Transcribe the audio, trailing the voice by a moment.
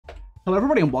Hello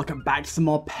everybody and welcome back to some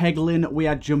more Peglin. We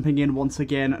are jumping in once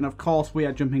again, and of course we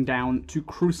are jumping down to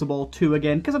Crucible 2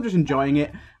 again, because I'm just enjoying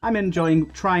it. I'm enjoying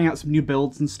trying out some new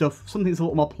builds and stuff, something that's a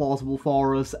little more plausible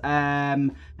for us.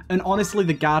 And honestly,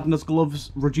 the Gardener's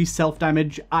Gloves reduce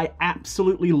self-damage. I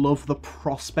absolutely love the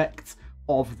prospect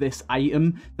of this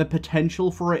item. The potential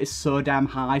for it is so damn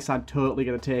high, so I'm totally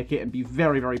going to take it and be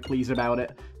very, very pleased about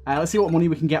it. Let's see what money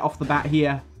we can get off the bat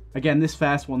here. Again, this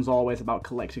first one's always about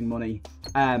collecting money.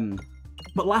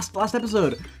 But last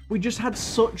episode, we just had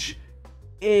such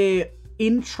a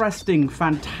interesting,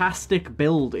 fantastic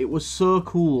build. It was so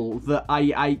cool that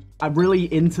I'm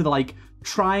really into like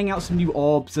trying out some new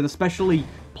orbs and especially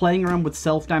playing around with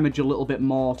self-damage a little bit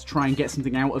more to try and get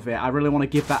something out of it. I really want to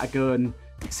give that a go and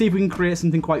see if we can create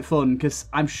something quite fun, because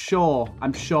I'm sure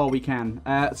we can.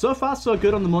 So far, so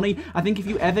good on the money. I think if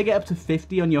you ever get up to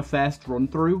 50 on your first run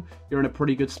through, you're in a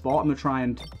pretty good spot. I'm going to try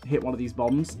and hit one of these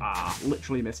bombs. Ah,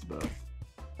 literally missed both.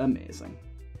 Amazing.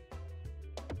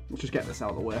 Let's just get this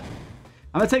out of the way.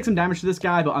 I'm going to take some damage to this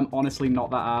guy, but I'm honestly not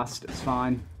that arsed. It's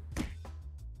fine.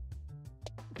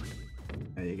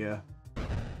 There you go.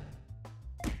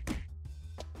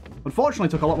 Unfortunately,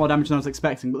 took a lot more damage than I was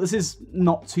expecting, but this is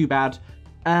not too bad.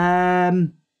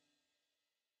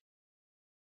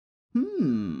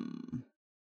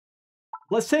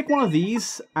 Let's take one of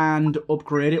these and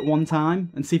upgrade it one time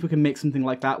and see if we can make something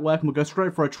like that work. And we'll go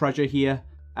straight for a treasure here.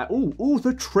 Ooh,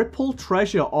 the triple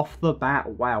treasure off the bat.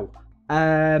 Wow.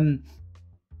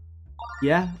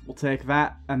 Yeah, we'll take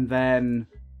that. And then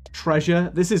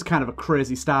treasure. This is kind of a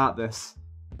crazy start, this.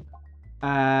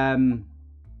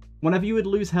 Whenever you would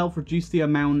lose health, reduce the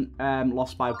amount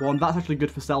lost by 1. That's actually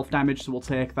good for self-damage, so we'll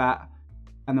take that.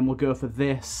 And then we'll go for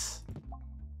this.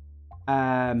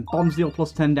 Bombs deal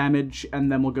plus 10 damage, and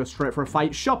then we'll go straight for a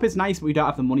fight. Shop is nice, but we don't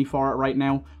have the money for it right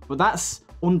now. But that's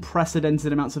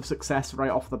unprecedented amounts of success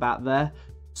right off the bat there.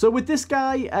 So with this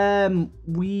guy,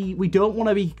 we don't want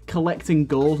to be collecting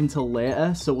gold until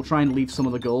later, so we'll try and leave some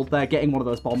of the gold there. Getting one of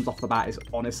those bombs off the bat is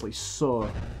honestly so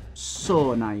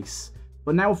nice.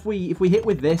 But now if we hit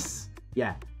with this,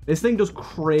 yeah, this thing does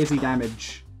crazy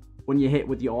damage when you hit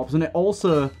with the orbs. And it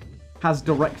also has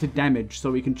directed damage,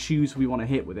 so we can choose who we want to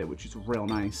hit with it, which is real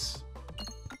nice.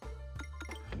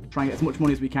 Try and get as much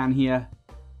money as we can here.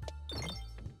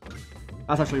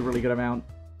 That's actually a really good amount.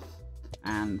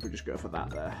 And we just go for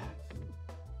that there.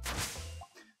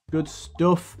 Good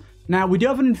stuff. Now, we do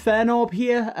have an Inferno Orb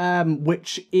here,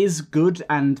 which is good,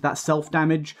 and that's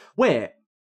self-damage. Wait.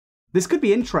 This could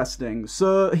be interesting.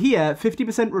 So here,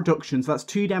 50% reduction, so that's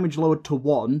 2 damage lowered to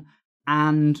 1,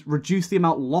 and reduce the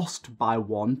amount lost by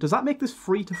 1. Does that make this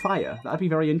free to fire? That'd be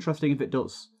very interesting if it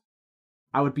does.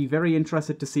 I would be very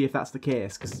interested to see if that's the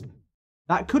case, because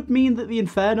that could mean that the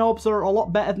Inferno Orbs are a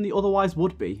lot better than they otherwise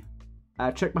would be.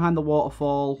 Check behind the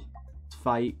waterfall. Let's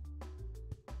fight.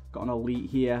 Got an elite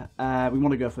here. We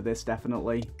want to go for this,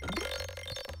 definitely.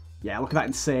 Yeah, look at that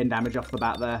insane damage off the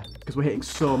bat there, because we're hitting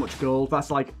so much gold.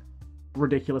 That's like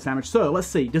ridiculous damage. So, let's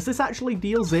see. Does this actually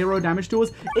deal 0 damage to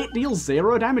us? It deals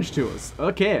 0 damage to us.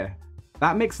 Okay.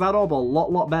 That makes that orb a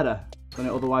lot better than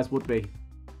it otherwise would be.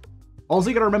 Also,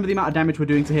 you gotta remember the amount of damage we're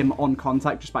doing to him on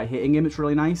contact just by hitting him. It's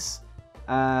really nice.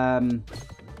 A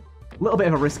little bit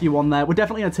of a risky one there. We're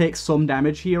definitely gonna take some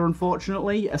damage here,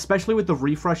 unfortunately. Especially with the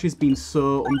refreshes being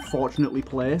so unfortunately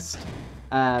placed.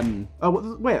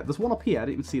 Oh, wait. There's one up here. I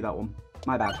didn't even see that one.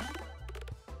 My bad.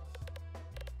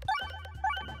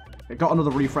 Got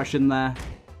another refresh in there.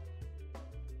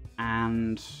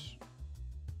 And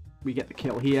we get the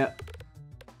kill here.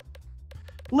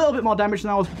 A little bit more damage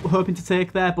than I was hoping to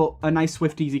take there, but a nice,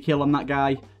 swift, easy kill on that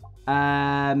guy.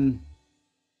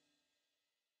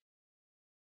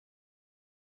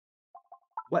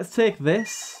 Let's take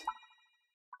this.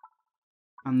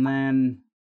 And then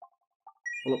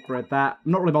we'll upgrade that.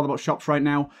 I'm not really bothered about shops right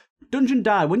now. Dungeon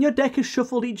Die. When your deck is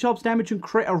shuffled, each orb's damage and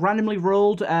crit are randomly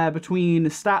rolled between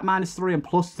stat -3 and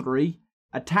 +3.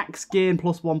 Attacks gain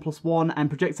 +1/+1, and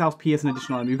projectiles pierce an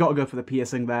additional enemy. We've got to go for the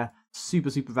piercing there. Super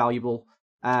valuable.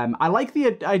 I like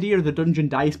the idea of the dungeon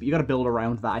dice, but you got to build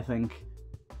around that, I think.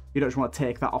 You don't just want to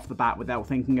take that off the bat without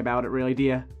thinking about it, really, do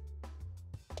you?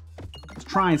 Let's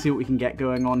try and see what we can get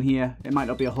going on here. It might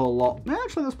not be a whole lot.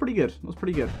 Actually, that's pretty good. That's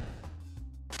pretty good.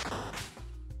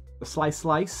 The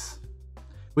slice.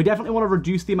 We definitely want to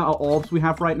reduce the amount of orbs we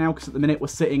have right now, because at the minute we're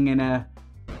sitting in a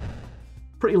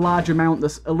pretty large amount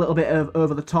that's a little bit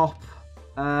over the top.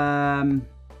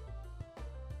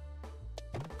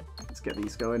 Let's get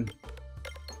these going.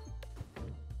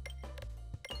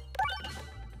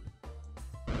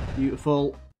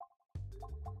 Beautiful.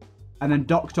 And then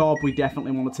Docked Orb we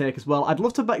definitely want to take as well. I'd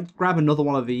love to grab another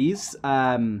one of these.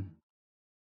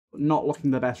 But not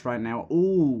looking the best right now.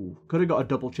 Ooh, could have got a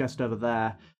double chest over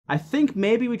there. I think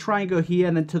maybe we try and go here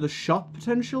and then to the shop,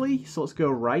 potentially. So let's go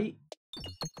right.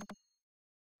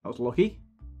 That was lucky.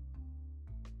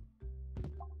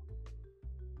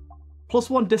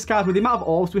 +1 discard. With the amount of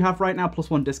orbs we have right now,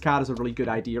 +1 discard is a really good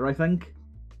idea, I think.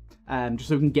 Just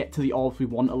so we can get to the orbs we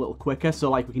want a little quicker. So,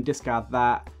 like, we can discard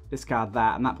that,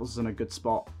 and that puts us in a good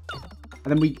spot.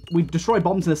 And then we destroy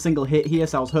bombs in a single hit here,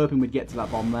 so I was hoping we'd get to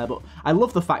that bomb there. But I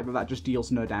love the fact that that just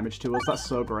deals no damage to us. That's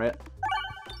so great.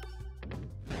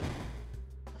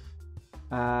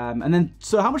 And then,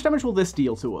 so how much damage will this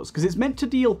deal to us? Because it's meant to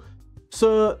deal...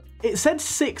 So, it said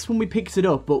 6 when we picked it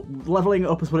up, but leveling it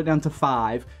up has put it down to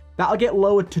 5. That'll get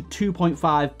lowered to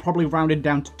 2.5, probably rounded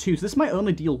down to 2. So this might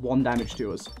only deal 1 damage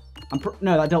to us.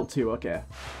 No, that dealt 2, okay.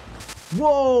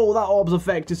 Whoa, that orbs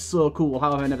effect is so cool.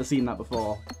 How have I never seen that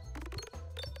before?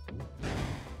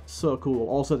 So cool.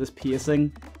 Also, this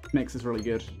piercing makes this really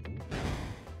good.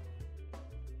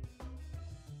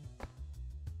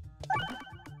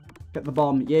 Get the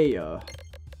bomb, yeah.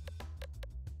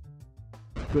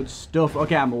 Good stuff.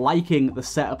 Okay, I'm liking the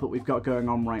setup that we've got going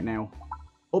on right now.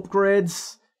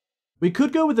 Upgrades. We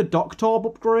could go with the Doctorb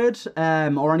upgrade,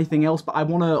 or anything else, but I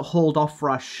want to hold off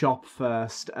for our shop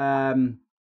first.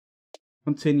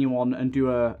 Continue on and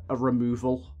do a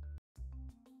removal.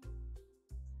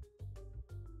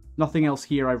 Nothing else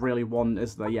here I really want,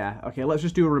 is there? Yeah, okay, let's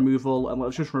just do a removal, and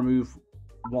let's just remove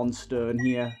 1 stone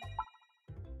here.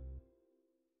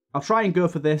 I'll try and go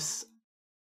for this.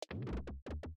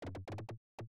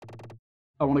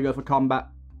 I want to go for combat.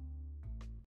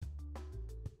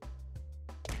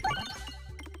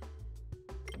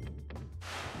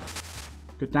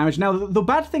 Good damage. Now, the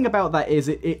bad thing about that is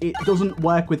it doesn't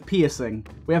work with piercing.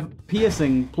 We have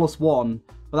piercing +1,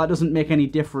 but that doesn't make any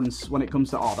difference when it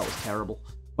comes to... Oh, that was terrible.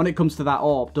 When it comes to that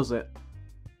orb, does it?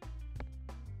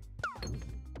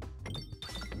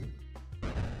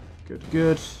 Good,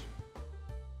 good.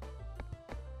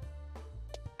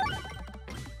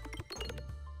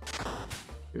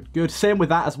 Good, good. Same with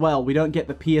that as well. We don't get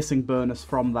the piercing bonus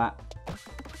from that.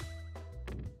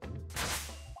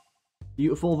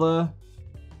 Beautiful there.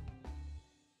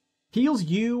 Heals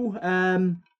you.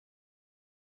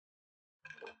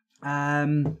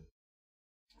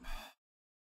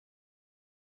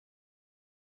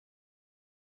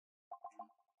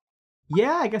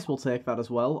 Yeah, I guess we'll take that as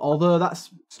well. Although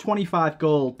that's 25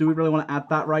 gold. Do we really want to add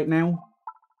that right now?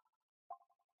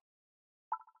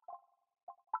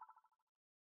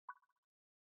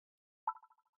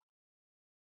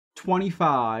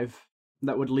 $25.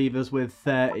 That would leave us with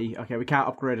 30. Okay, we can't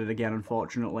upgrade it again,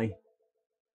 unfortunately.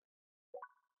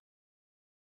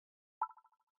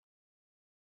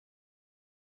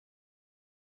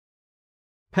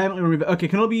 Permanently remove it. Okay,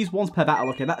 can only be used once per battle.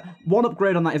 Okay, that 1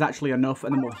 upgrade on that is actually enough,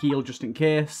 and then we'll heal just in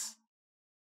case.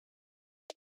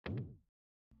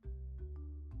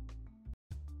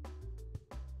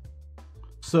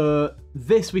 So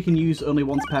this we can use only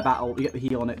once per battle. We get the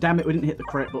heal on it. Damn it, we didn't hit the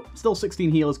crit, but still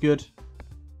 16 heal is good.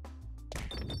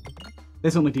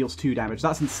 This only deals 2 damage.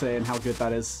 That's insane how good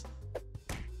that is.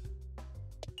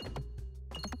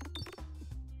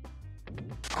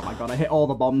 Oh my god, I hit all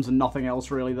the bombs and nothing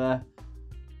else really there.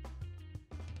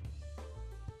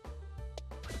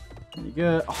 There you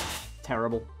go. Oh,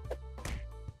 terrible.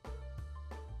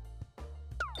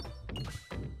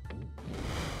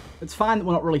 It's fine that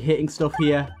we're not really hitting stuff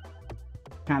here.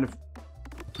 Kind of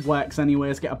works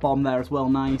anyways. Get a bomb there as well.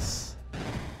 Nice.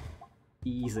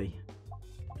 Easy.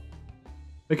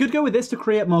 We could go with this to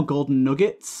create more golden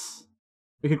nuggets.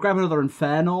 We could grab another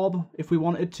Inferno Orb if we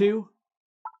wanted to.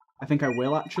 I think I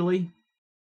will, actually.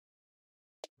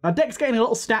 Our deck's getting a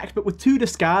little stacked, but with 2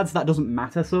 discards, that doesn't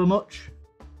matter so much.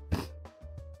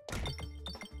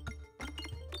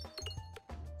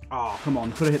 Oh, come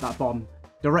on. Could have hit that bomb.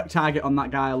 Direct target on that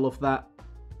guy. I love that.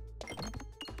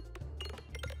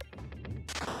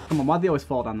 Come on, why'd they always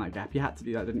fall down that gap? You had to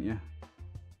do that, didn't you?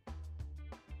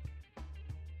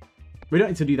 We don't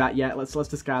need to do that yet. Let's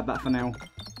discard that for now.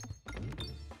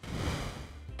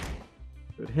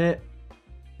 Good hit.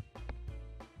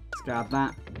 Discard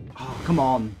that. Oh, come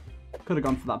on. Could have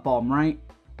gone for that bomb, right?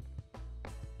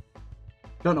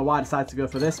 Don't know why I decided to go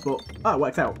for this, but... Oh, it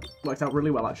worked out. Worked out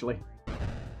really well, actually.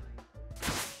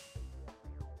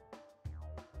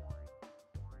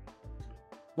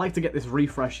 Like to get this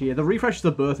refresh here. The refreshes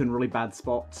are both in really bad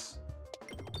spots.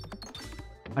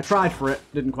 I tried for it.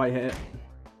 Didn't quite hit it.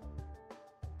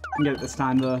 Can get it this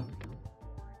time, though.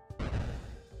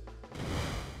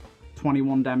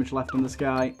 21 damage left on this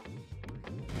guy.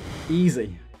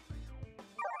 Easy.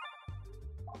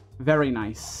 Very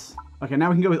nice. Okay, now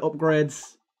we can go with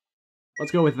upgrades.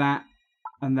 Let's go with that.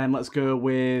 And then let's go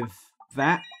with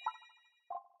that.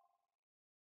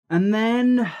 And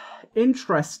then,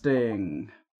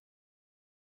 interesting.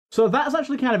 So that's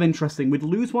actually kind of interesting. We'd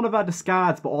lose one of our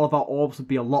discards, but all of our orbs would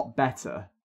be a lot better.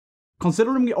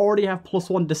 Considering we already have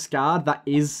 +1 discard, that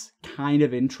is kind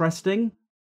of interesting.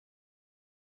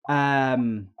 We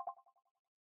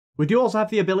do also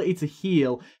have the ability to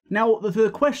heal. Now,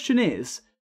 the question is,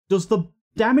 does the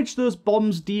damage those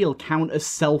bombs deal count as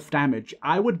self-damage?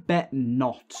 I would bet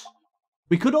not.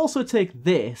 We could also take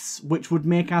this, which would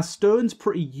make our stones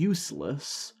pretty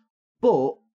useless,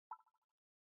 but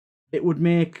it would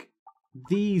make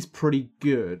these pretty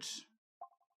good.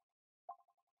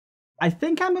 I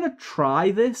think I'm going to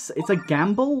try this. It's a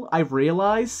gamble, I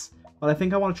realise, but I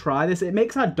think I want to try this. It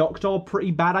makes our doctor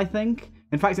pretty bad, I think.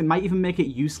 In fact, it might even make it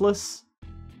useless,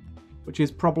 which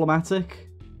is problematic.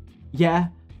 Yeah.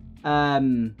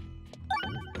 Damn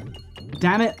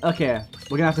it. Okay,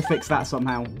 we're going to have to fix that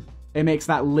somehow. It makes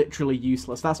that literally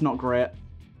useless. That's not great.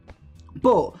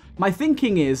 But my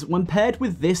thinking is, when paired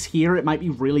with this here, it might be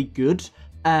really good.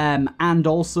 And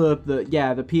also,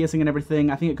 the piercing and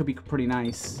everything, I think it could be pretty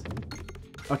nice.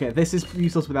 Okay, this is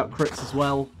useless without crits as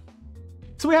well.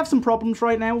 So we have some problems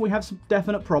right now. We have some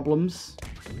definite problems.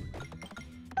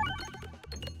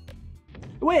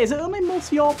 Wait, is it only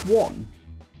multi-orb 1?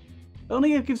 It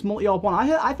only gives multi-orb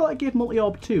 1. I thought it gave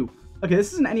multi-orb 2. Okay,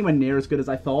 this isn't anywhere near as good as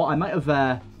I thought. I might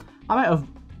have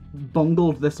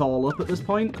bungled this all up at this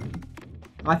point.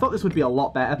 I thought this would be a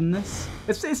lot better than this.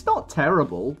 It's not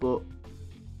terrible, but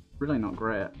really not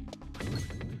great.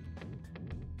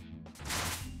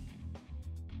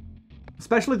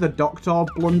 Especially the Doctor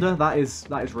blunder, that is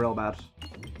real bad.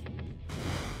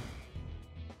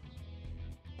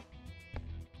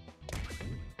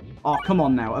 Oh, come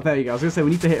on now. Oh, there you go. I was going to say,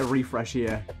 we need to hit a refresh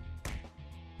here.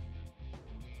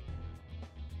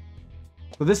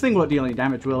 But this thing won't deal any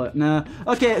damage, will it? No.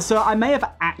 Okay, so I may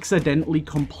have accidentally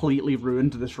completely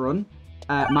ruined this run.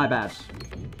 My bad.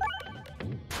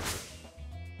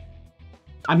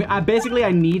 I mean,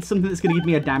 I need something that's going to give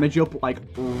me a damage up, like,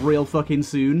 real fucking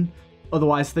soon.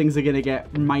 Otherwise, things are going to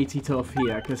get mighty tough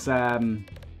here, because,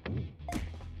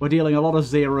 we're dealing a lot of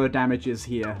 0 damages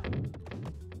here.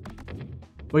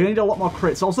 We're going to need a lot more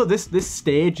crits. Also, this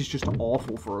stage is just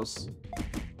awful for us.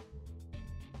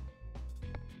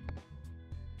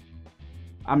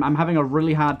 I'm having a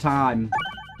really hard time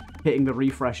hitting the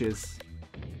refreshes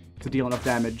to deal enough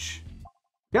damage.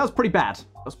 Yeah, that was pretty bad.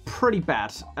 That was pretty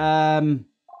bad. I'm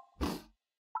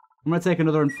going to take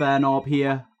another Inferno Orb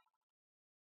here.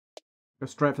 Go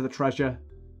straight for the treasure.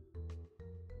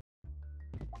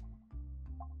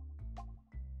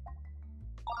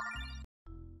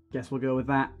 Guess we'll go with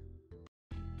that.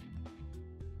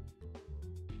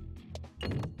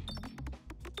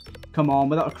 Come on,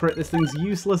 without a crit, this thing's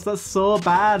useless. That's so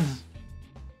bad.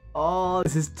 Oh,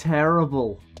 this is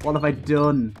terrible. What have I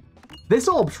done? This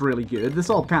orb's really good. This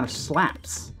orb kind of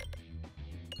slaps.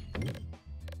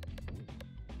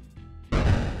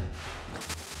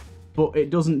 But it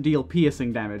doesn't deal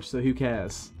piercing damage, so who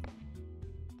cares?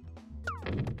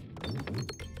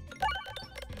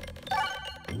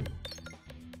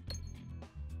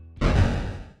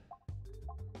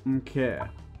 Okay.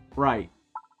 Right.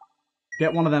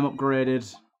 Get one of them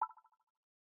upgraded.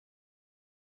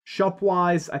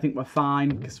 Shop-wise, I think we're fine,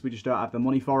 because we just don't have the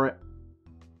money for it.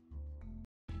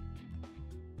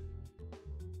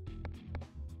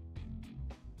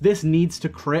 This needs to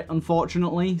crit,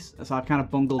 unfortunately, so I've kind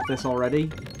of bungled this already.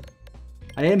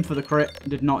 I aimed for the crit,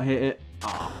 did not hit it.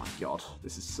 Oh my god,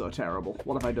 this is so terrible.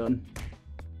 What have I done?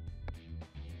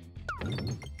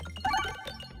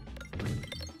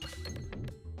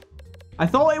 I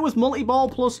thought it was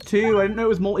multi-ball +2. I didn't know it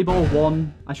was multi-ball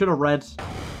 1. I should have read.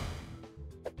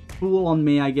 Fool on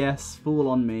me, I guess. Fool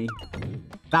on me.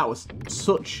 That was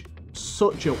such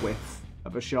a whiff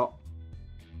of a shot.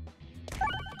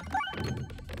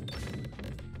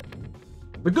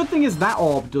 The good thing is that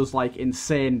orb does, like,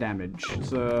 insane damage.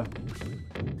 So,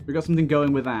 we got something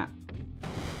going with that.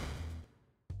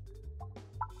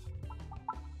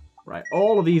 Right,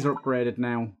 all of these are upgraded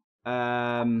now.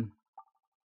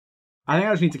 I think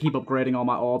I just need to keep upgrading all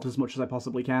my orbs as much as I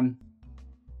possibly can.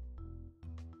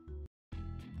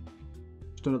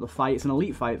 Just another fight. It's an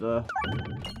elite fight, though.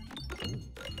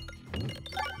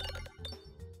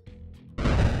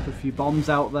 Put a few bombs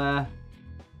out there.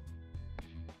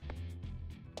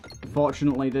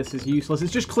 Unfortunately, this is useless.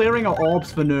 It's just clearing our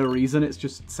orbs for no reason. It's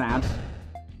just sad.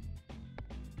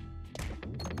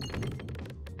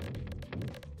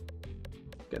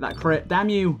 Get that crit. Damn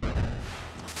you!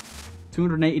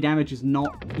 280 damage is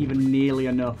not even nearly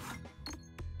enough.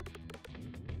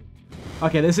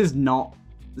 Okay, this is not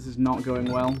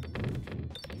going well.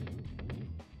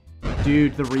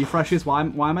 Dude, the refreshes. Why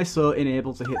am I so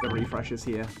unable to hit the refreshes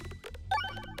here?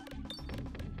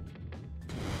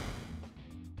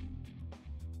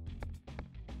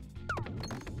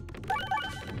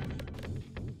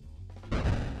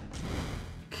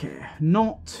 Okay,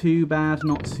 not too bad,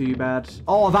 not too bad.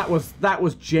 Oh, that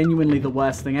was genuinely the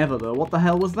worst thing ever, though. What the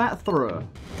hell was that throw?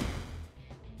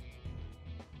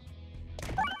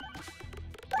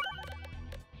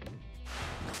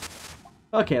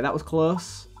 Okay, that was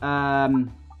close.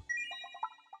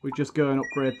 We just go and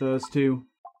upgrade those two.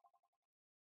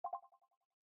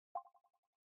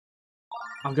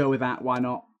 I'll go with that, why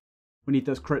not? We need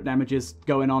those crit damages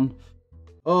going on.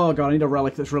 Oh god, I need a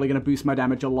relic that's really going to boost my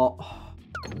damage a lot.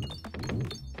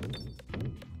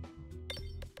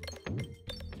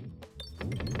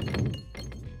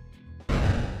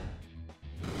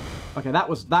 Okay, that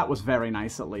was very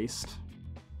nice at least.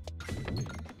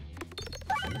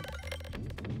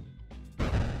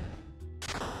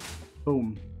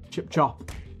 Boom. Chip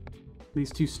chop.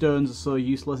 These two stones are so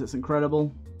useless, it's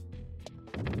incredible.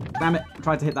 Damn it, I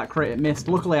tried to hit that crit, it missed.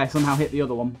 Luckily I somehow hit the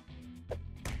other one.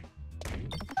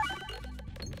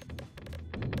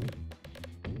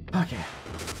 Okay.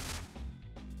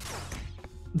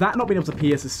 That not being able to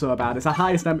pierce is so bad. It's the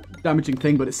highest damaging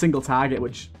thing, but it's single target,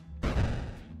 which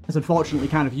is unfortunately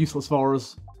kind of useless for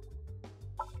us.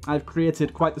 I've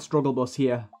created quite the struggle bus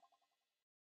here.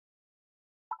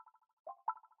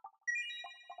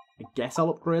 I guess I'll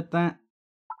upgrade that.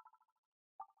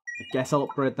 I guess I'll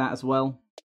upgrade that as well.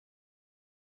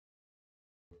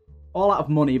 All out of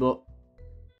money, but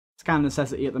it's kind of a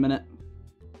necessity at the minute.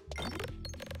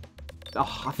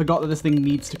 Oh, I forgot that this thing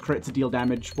needs to crit to deal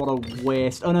damage. What a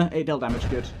waste. Oh no, it dealt damage.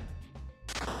 Good.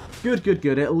 Good, good,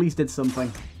 good. It at least did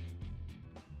something.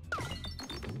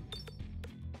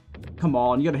 Come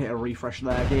on, you gotta hit a refresh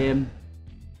there, game.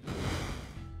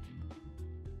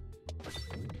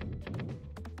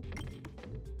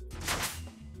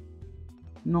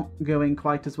 Not going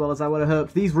quite as well as I would have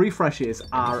hoped. These refreshes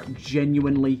are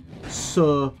genuinely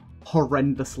so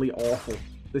horrendously awful.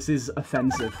 This is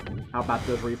offensive, how bad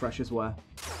those refreshes were.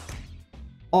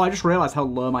 Oh, I just realised how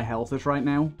low my health is right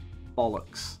now.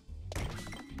 Bollocks.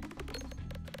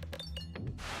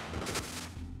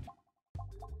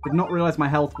 Did not realise my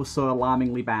health was so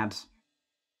alarmingly bad.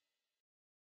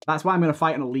 That's why I'm going to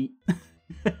fight an elite.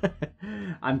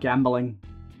 I'm gambling.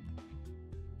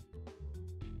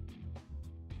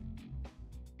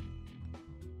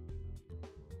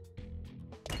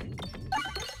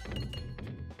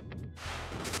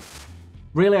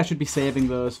 Really, I should be saving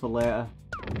those for later.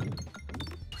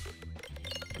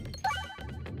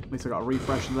 At least I got a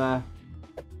refresh there.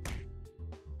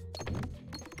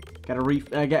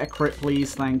 Get a crit,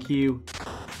 please. Thank you.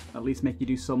 At least make you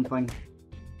do something.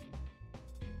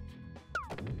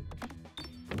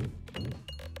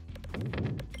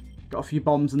 Got a few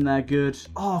bombs in there. Good.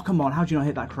 Oh, come on. How'd you not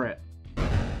hit that crit?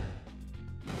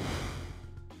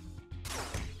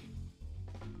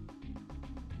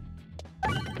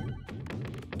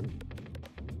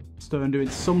 Stone doing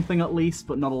something at least,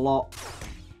 but not a lot.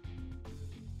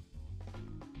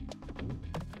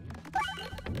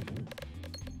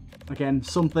 Again,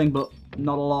 something, but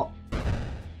not a lot.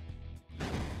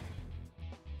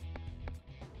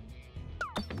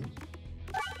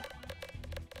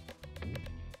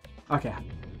 Okay.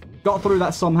 Got through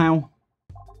that somehow.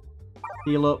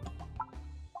 Heal up.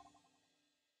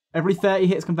 Every 30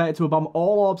 hits converted to a bomb.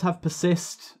 All orbs have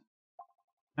persist.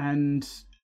 And...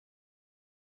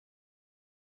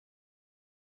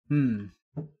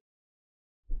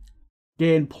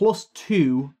 Gain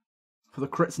 +2 for the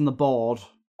crits on the board.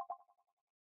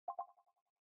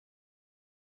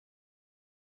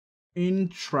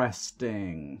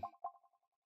 Interesting.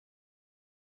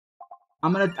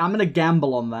 I'm gonna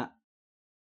gamble on that.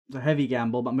 It's a heavy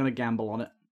gamble, but I'm gonna gamble on it.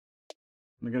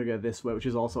 I'm gonna go this way, which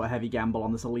is also a heavy gamble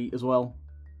on this elite as well.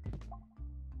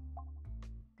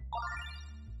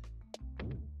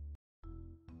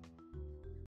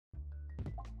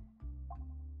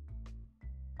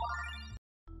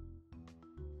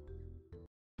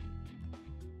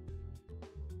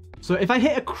 So if I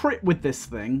hit a crit with this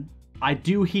thing, I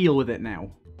do heal with it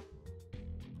now.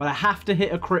 But I have to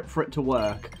hit a crit for it to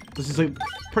work. This is a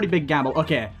pretty big gamble.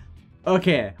 Okay.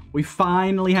 Okay. We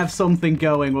finally have something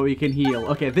going where we can heal.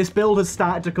 Okay, this build has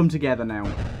started to come together now.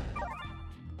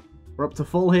 We're up to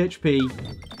full HP.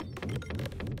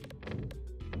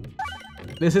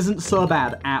 This isn't so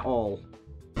bad at all.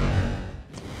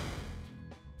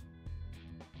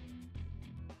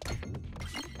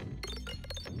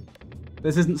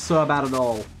 This isn't so bad at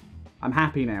all. I'm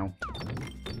happy now.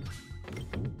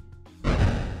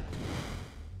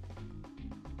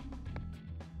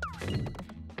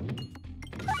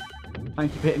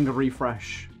 Thank you for hitting the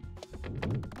refresh.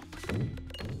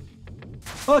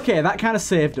 Okay, that kind of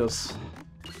saved us.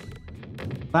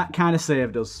 That kind of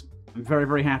saved us. I'm very,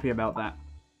 very happy about that.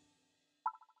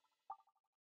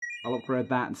 I'll upgrade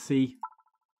that and see.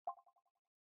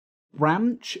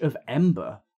 Branch of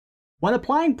Ember. When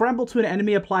applying Bramble to an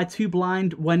enemy, apply 2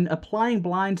 blind. When applying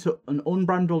blind to an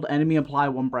unbrambled enemy, apply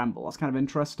 1 bramble. That's kind of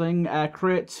interesting.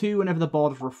 Create 2 whenever the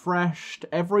board is refreshed.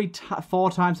 Every 4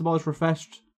 times the board is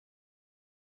refreshed.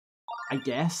 I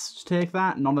guess, just take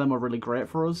that. None of them are really great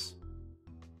for us.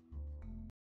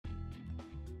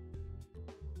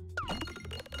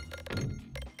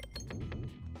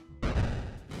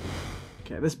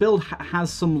 Okay, this build has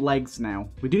some legs now.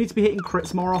 We do need to be hitting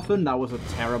crits more often. That was a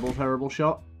terrible, terrible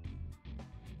shot.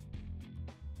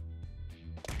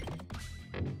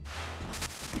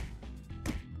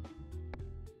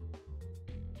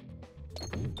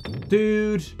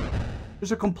 Dude,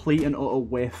 just a complete and utter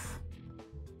whiff.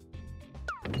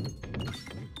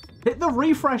 Hit the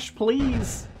refresh,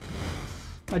 please.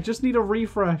 I just need a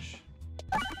refresh.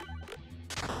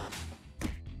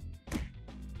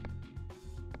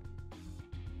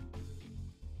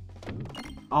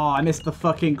 Oh, I missed the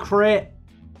fucking crit.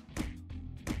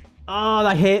 Oh,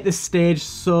 I hate this stage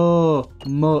so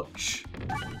much.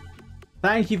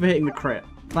 Thank you for hitting the crit.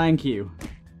 Thank you.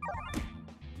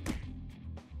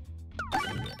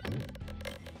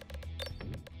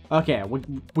 Okay,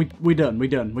 we're done. We're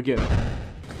done. We're good.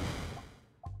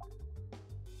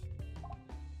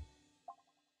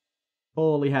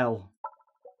 Holy hell.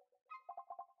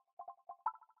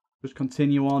 Just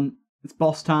continue on. It's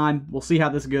boss time. We'll see how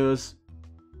this goes.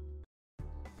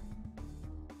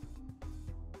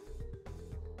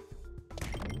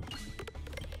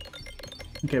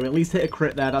 Okay, we at least hit a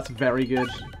crit there. That's very good.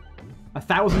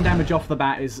 1,000 damage off the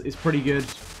bat is pretty good.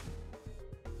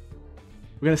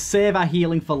 We're going to save our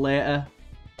healing for later.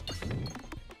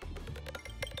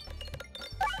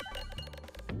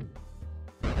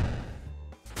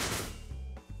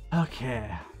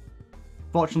 Okay.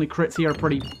 Fortunately, crits here are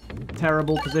pretty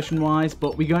terrible position-wise,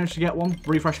 but we managed to get one.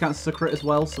 Refresh counts as a crit as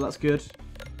well, so that's good.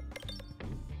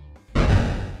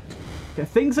 Okay,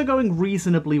 things are going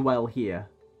reasonably well here.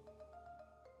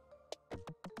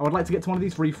 I would like to get to one of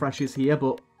these refreshes here,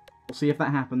 but we'll see if that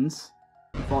happens.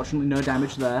 Unfortunately, no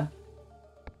damage there.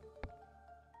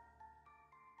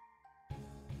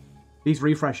 These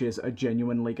refreshes are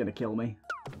genuinely going to kill me.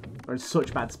 They're in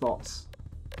such bad spots.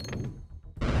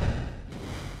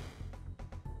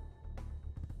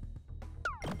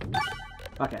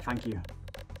 Okay, thank you.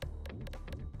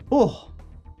 Oh!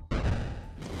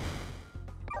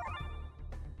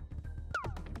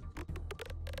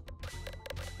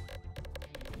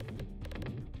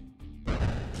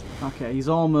 Okay, he's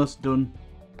almost done.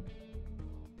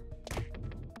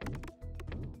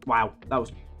 Wow, that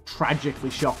was tragically,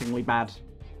 shockingly bad.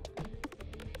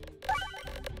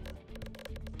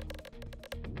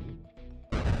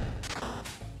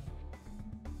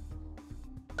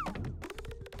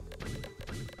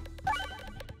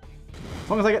 As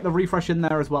long as I get the refresh in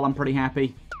there as well, I'm pretty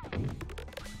happy.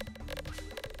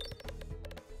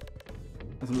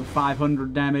 That's another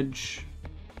 500 damage.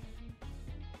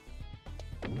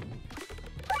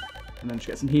 And then just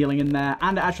get some healing in there.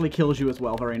 And it actually kills you as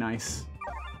well. Very nice.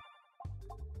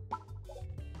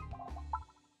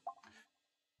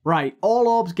 Right. All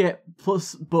orbs get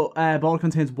plus, but board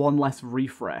contains 1 less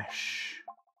refresh.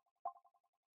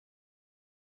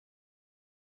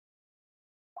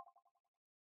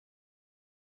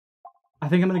 I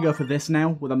think I'm going to go for this now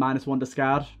with a -1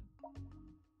 discard.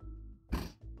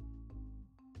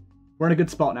 We're in a good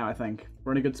spot now, I think.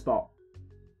 We're in a good spot.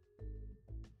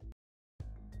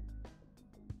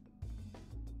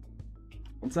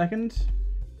 One second.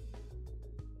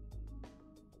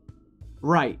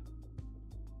 Right.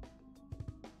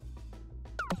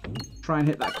 Try and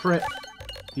hit that crit.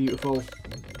 Beautiful.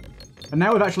 And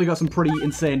now we've actually got some pretty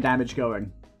insane damage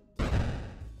going.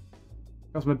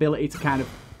 Got some ability to kind of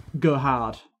go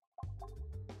hard.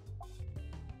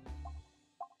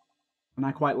 And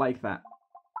I quite like that.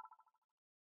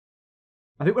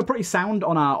 I think we're pretty sound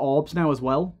on our orbs now as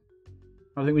well.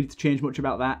 I don't think we need to change much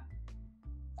about that.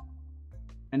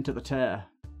 Enter the tear.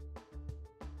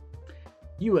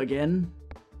 You again.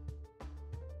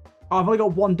 Oh, I've only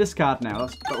got 1 discard now.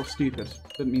 That was stupid.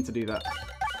 Didn't mean to do that.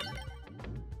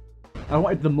 I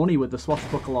wanted the money with the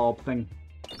swashbuckle orb thing.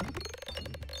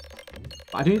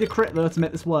 But I do need a crit though to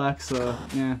make this work, so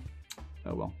yeah.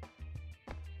 Oh well.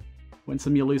 Win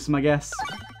some, you lose some, I guess.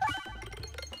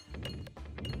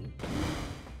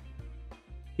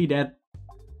 He dead.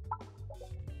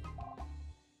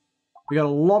 We got a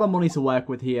lot of money to work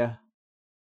with here.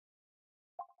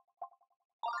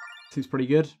 Seems pretty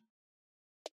good.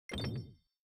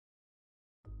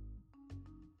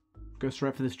 Go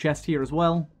straight for this chest here as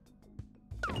well.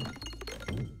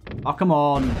 Oh, come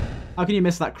on. How can you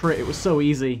miss that crit? It was so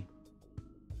easy.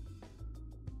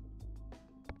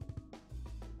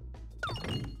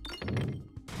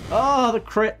 Oh, the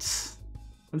crits.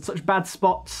 In such bad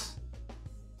spots.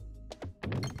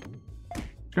 I'm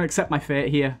gonna accept my fate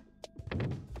here.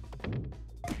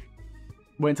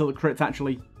 Wait until the crits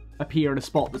actually appear in a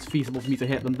spot that's feasible for me to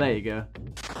hit them. There you go.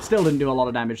 Still didn't do a lot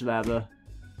of damage there, though.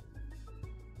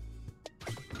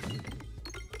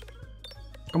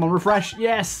 Come on, refresh.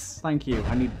 Yes! Thank you.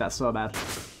 I needed that so bad.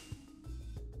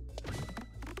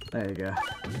 There you go.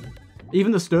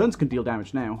 Even the stones can deal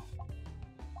damage now.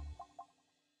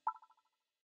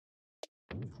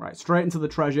 Right, straight into the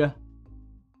treasure.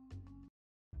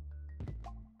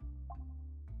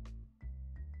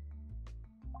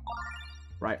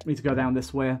 Right, we need to go down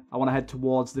this way. I want to head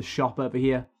towards this shop over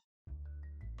here.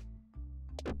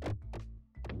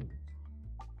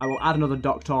 I will add another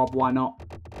Doctor Orb, why not?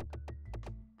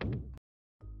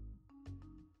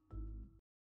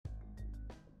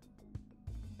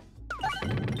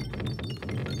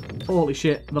 Holy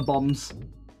shit, the bombs.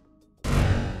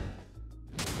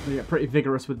 They get pretty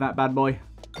vigorous with that bad boy.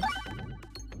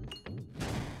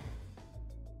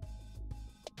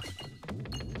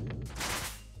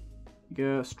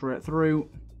 Go straight through.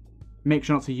 Make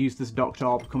sure not to use this Doctor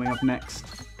Orb coming up next.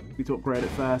 Need to upgrade it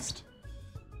first.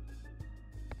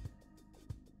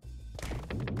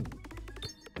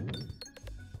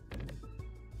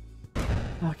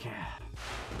 Okay.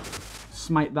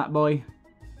 Smite that boy.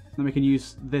 Then we can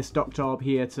use this Doctor Orb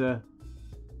here to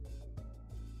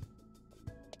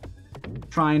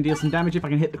try and deal some damage if I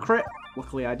can hit the crit.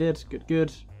 Luckily I did. Good,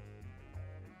 good.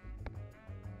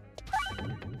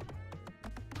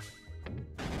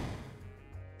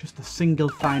 Just a single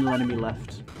final enemy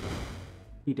left.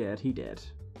 He did, he did.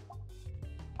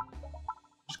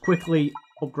 Just quickly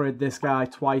upgrade this guy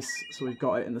twice so we've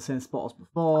got it in the same spot as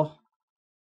before.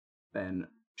 Then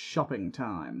shopping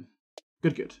time.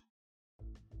 Good, good.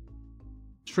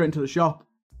 Straight into the shop.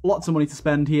 Lots of money to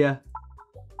spend here.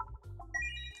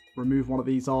 Remove one of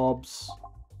these orbs.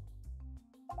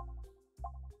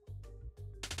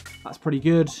 That's pretty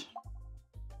good.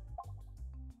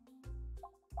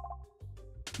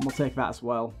 And we'll take that as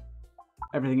well.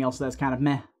 Everything else there's kind of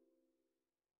meh.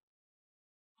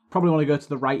 Probably want to go to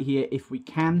the right here if we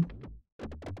can.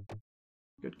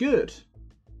 Good, good.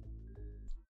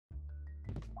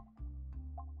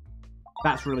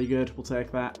 That's really good. We'll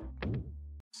take that.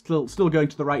 Still going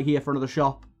to the right here for another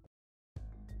shop.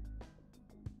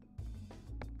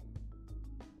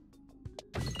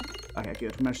 Okay,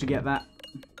 good. We managed to get that.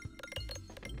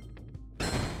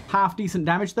 Half decent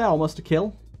damage there, almost a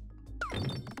kill.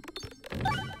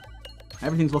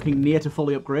 Everything's looking near to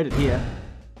fully upgraded here.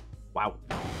 Wow.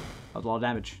 That was a lot of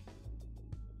damage.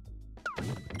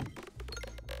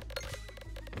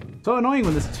 So annoying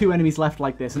when there's two enemies left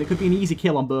like this, and it could be an easy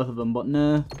kill on both of them, but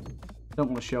no. Don't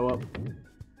want to show up.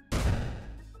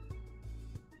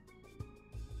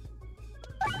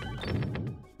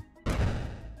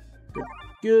 Good,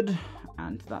 good.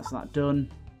 And that's that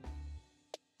done.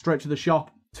 Straight to the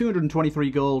shop. 223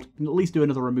 gold. Can at least do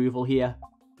another removal here.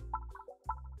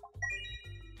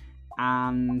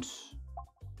 And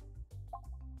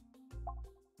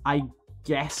I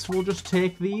guess we'll just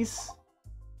take these.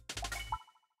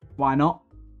 Why not?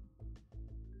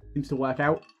 Seems to work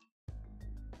out.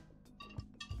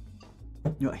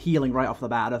 You know, healing right off the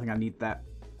bat. I don't think I need that.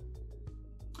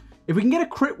 If we can get a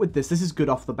crit with this, this is good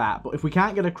off the bat. But if we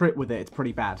can't get a crit with it, it's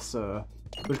pretty bad. So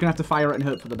we're just going to have to fire it and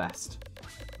hope for the best.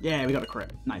 Yeah, we got a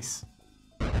crit. Nice.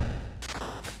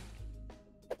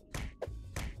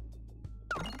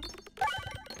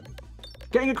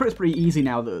 Getting a crit's pretty easy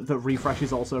now that the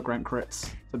refreshes also grant crits,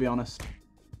 to be honest.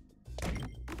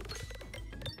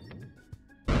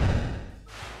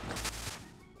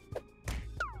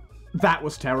 That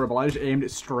was terrible. I just aimed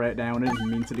it straight down. I didn't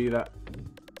mean to do that.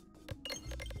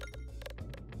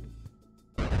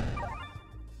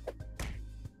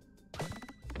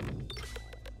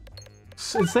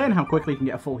 It's insane how quickly you can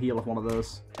get a full heal of one of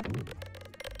those.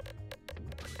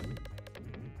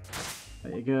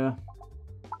 There you go.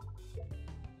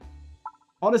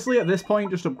 Honestly, at this point,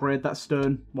 just upgrade that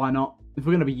stone. Why not? If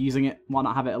we're going to be using it, why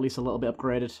not have it at least a little bit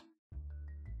upgraded?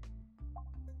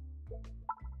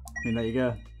 I mean, there you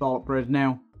go. It's all upgraded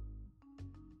now.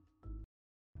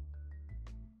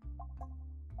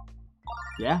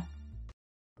 Yeah.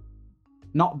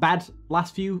 Not bad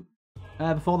last few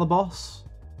before the boss.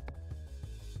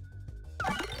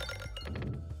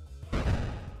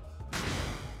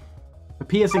 The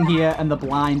piercing here and the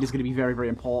blind is going to be very, very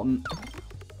important.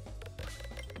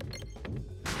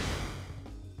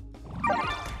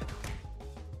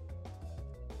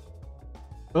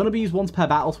 Only be used once per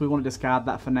battle, so we want to discard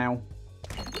that for now.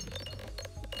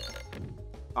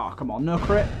 Oh, come on, no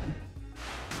crit.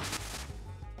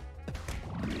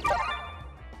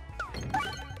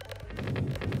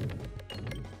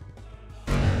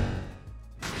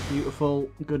 Beautiful,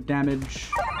 good damage.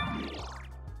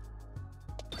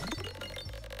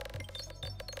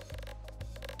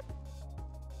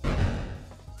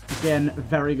 Again,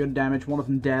 very good damage. One of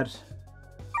them dead.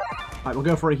 Alright, we'll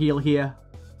go for a heal here.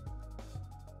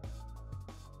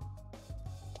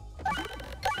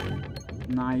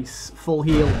 Nice. Full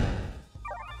heal.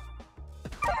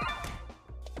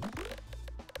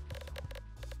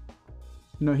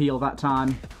 No heal that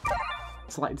time.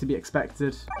 Slightly to be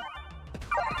expected.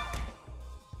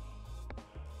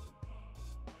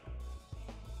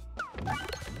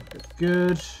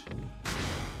 Good.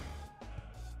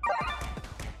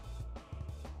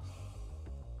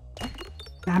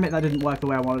 Damn it, that didn't work the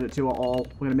way I wanted it to at all.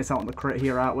 We're going to miss out on the crit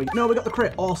here, aren't we? No, we got the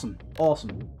crit. Awesome.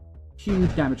 Awesome.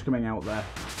 Huge damage coming out there.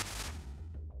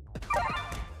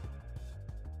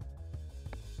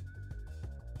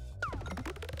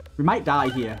 We might die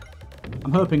here.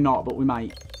 I'm hoping not, but we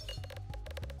might.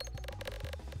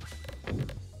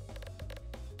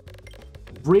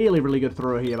 Really, really good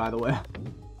throw here, by the way.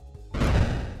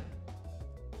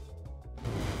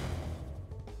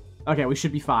 Okay, we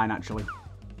should be fine, actually.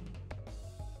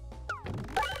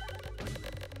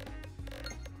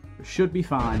 We should be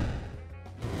fine.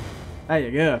 There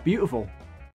you go. Beautiful.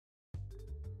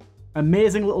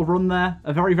 Amazing little run there.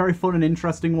 A very, very fun and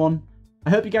interesting one. I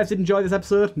hope you guys did enjoy this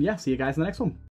episode. And yeah, see you guys in the next one.